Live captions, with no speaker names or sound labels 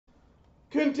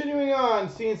Continuing on,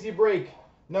 CNC break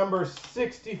number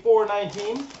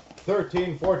 6419,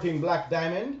 1314 Black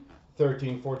Diamond,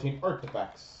 1314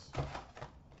 Artifacts.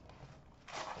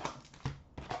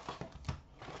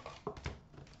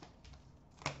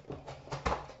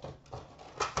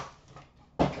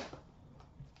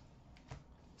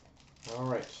 All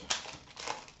right.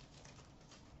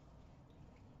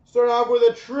 Starting off with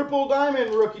a triple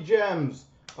diamond rookie gems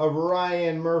of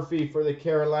Ryan Murphy for the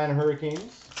Carolina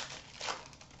Hurricanes.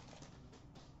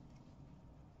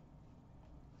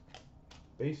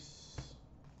 Base.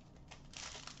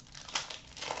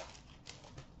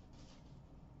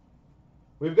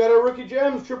 We've got a rookie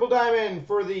gems triple diamond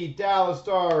for the Dallas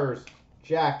Stars,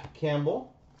 Jack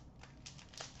Campbell.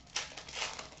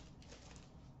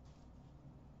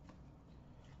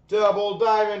 Double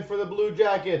diamond for the Blue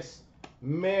Jackets,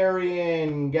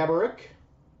 Marian Gaborik.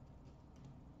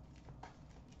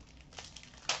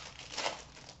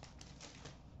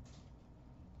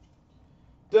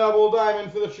 Double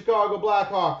diamond for the Chicago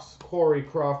Blackhawks, Corey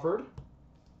Crawford.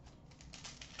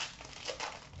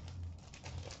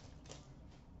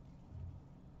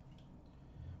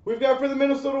 We've got for the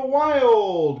Minnesota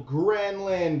Wild,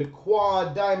 Granlund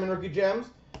quad diamond rookie gems.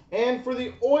 And for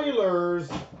the Oilers,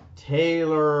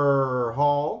 Taylor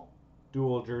Hall,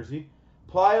 dual jersey.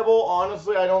 Pliable,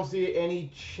 honestly, I don't see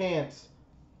any chance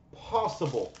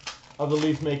possible of the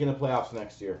Leafs making the playoffs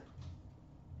next year,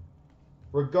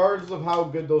 regardless of how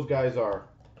good those guys are.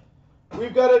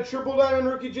 We've got a triple diamond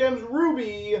rookie gems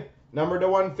ruby, numbered to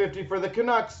 150 for the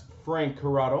Canucks, Frank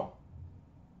Corrado.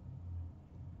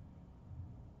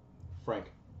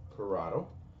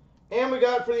 And we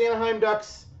got for the Anaheim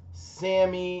Ducks,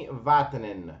 Sammy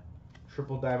Vatanen,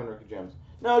 triple diamond rookie gems.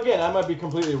 Now again, I might be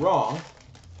completely wrong.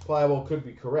 Pliable could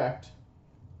be correct.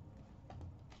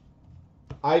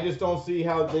 I just don't see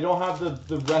how they don't have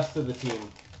the rest of the team.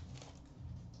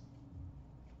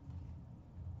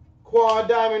 Quad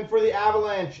diamond for the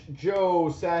Avalanche,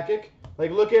 Joe Sakic.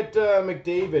 Like, look at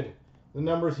McDavid, the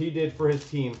numbers he did for his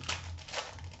team.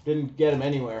 Didn't get him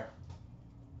anywhere.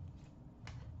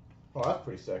 Oh, that's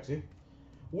pretty sexy.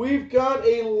 We've got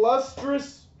a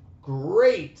lustrous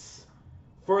greats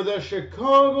for the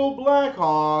Chicago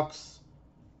Blackhawks,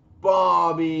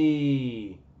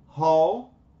 Bobby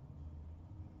Hull.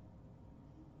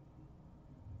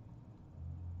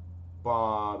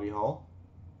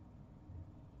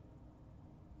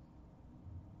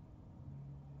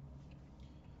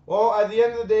 Well, at the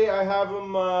end of the day, I have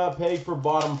them pegged for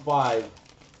bottom 5.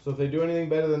 So if they do anything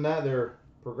better than that, they're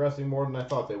progressing more than I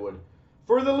thought they would.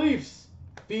 For the Leafs,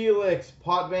 Felix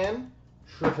Potvin,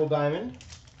 triple diamond.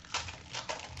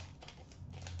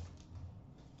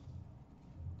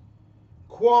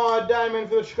 Quad diamond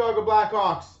for the Chicago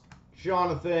Blackhawks,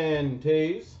 Jonathan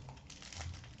Toews.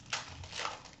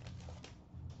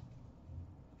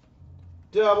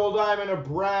 Double diamond of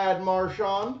Brad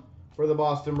Marchand for the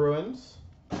Boston Bruins.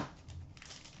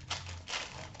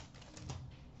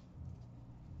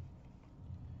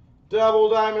 Double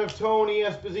diamond of Tony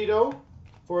Esposito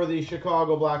for the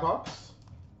Chicago Blackhawks.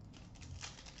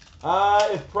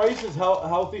 If Price is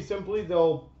healthy, simply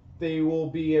they will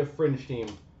be a fringe team.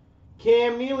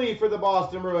 Cam Neely for the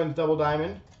Boston Bruins, double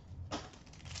diamond.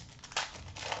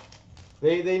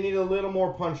 They need a little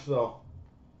more punch though.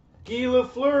 Guy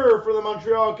Lafleur for the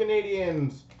Montreal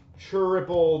Canadiens,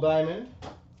 triple diamond.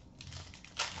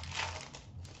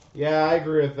 Yeah, I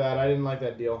agree with that. I didn't like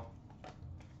that deal.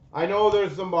 I know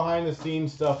there's some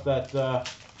behind-the-scenes stuff that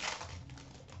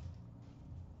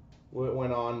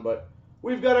went on, but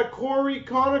we've got a Corey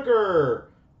Conacher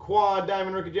quad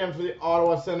diamond rookie gems for the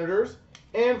Ottawa Senators,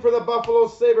 and for the Buffalo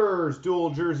Sabres, dual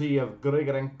jersey of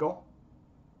Grigorenko.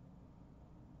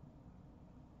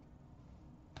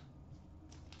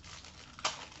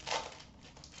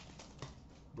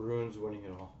 Bruins winning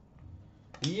it all.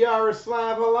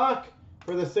 Yaroslav Halak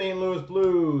for the St. Louis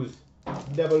Blues,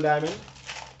 double diamond.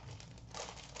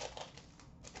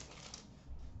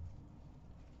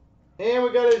 And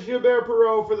we got a Gilbert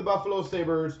Perreault for the Buffalo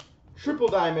Sabres, triple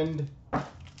diamond.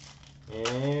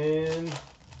 And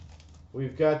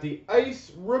we've got the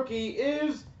Ice rookie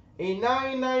is a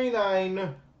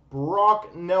 $9.99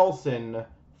 Brock Nelson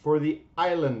for the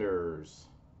Islanders.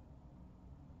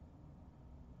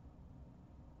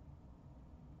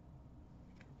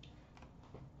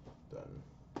 Done.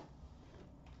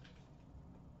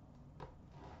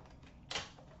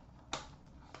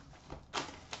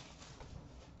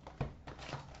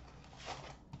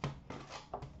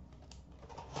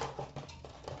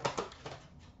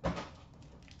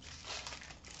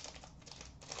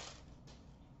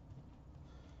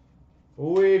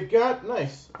 We've got,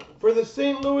 nice, for the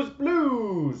St. Louis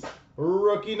Blues,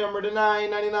 Rookie number to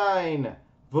 999,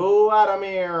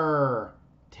 Vladimir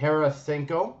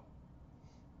Tarasenko.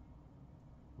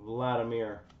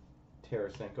 Vladimir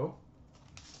Tarasenko.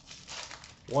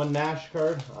 One Nash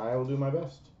card. I will do my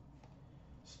best.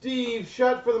 Steve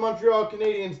Shutt for the Montreal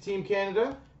Canadiens, Team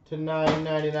Canada, to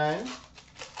 999.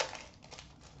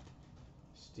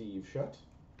 Steve Shutt.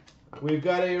 We've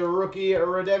got a rookie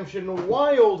redemption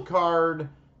wild card,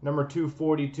 number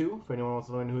 242, if anyone wants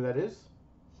to know who that is.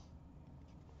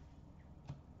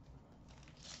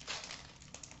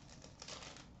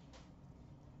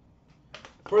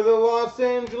 For the Los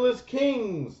Angeles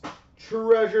Kings,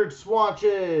 treasured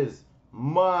swatches,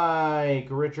 Mike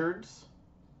Richards.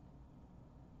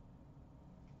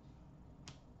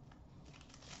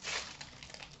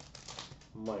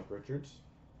 Mike Richards.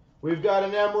 We've got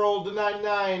an Emerald to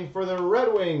 99 for the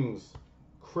Red Wings,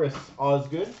 Chris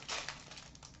Osgood.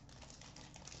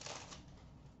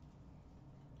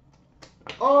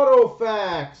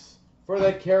 Autofax for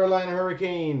the Carolina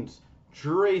Hurricanes,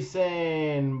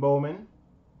 Drayson Bowman.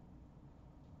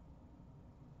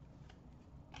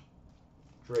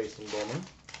 Drayson Bowman.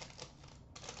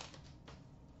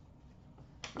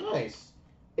 Nice.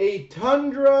 A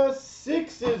Tundra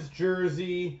Sixes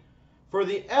jersey for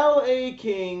the LA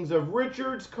Kings of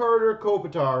Richards, Carter,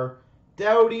 Kopitar,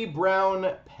 Doughty, Brown,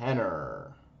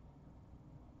 Penner.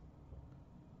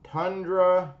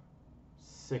 Tundra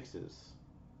Sixes.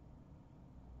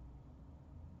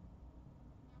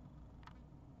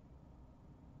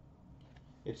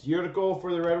 It's Yurtico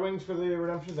for the Red Wings for the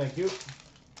redemption. Thank you.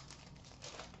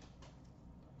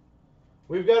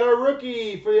 We've got a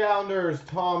rookie for the Islanders,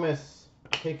 Thomas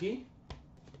Hickey.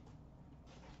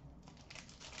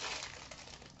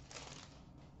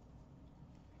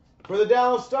 For the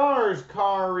Dallas Stars,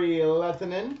 Kari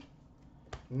Lehtonen,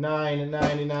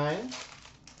 $9.99.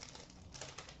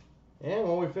 And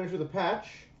when we finish with a patch,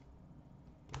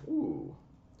 ooh,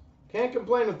 can't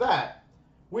complain with that.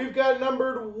 We've got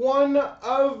numbered 1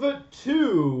 of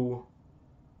 2,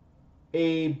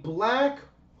 a black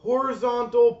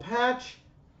horizontal patch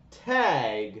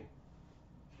tag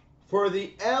for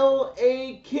the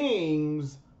LA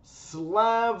Kings,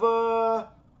 Slava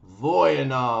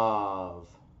Voyanov.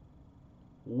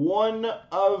 1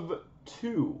 of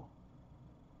 2.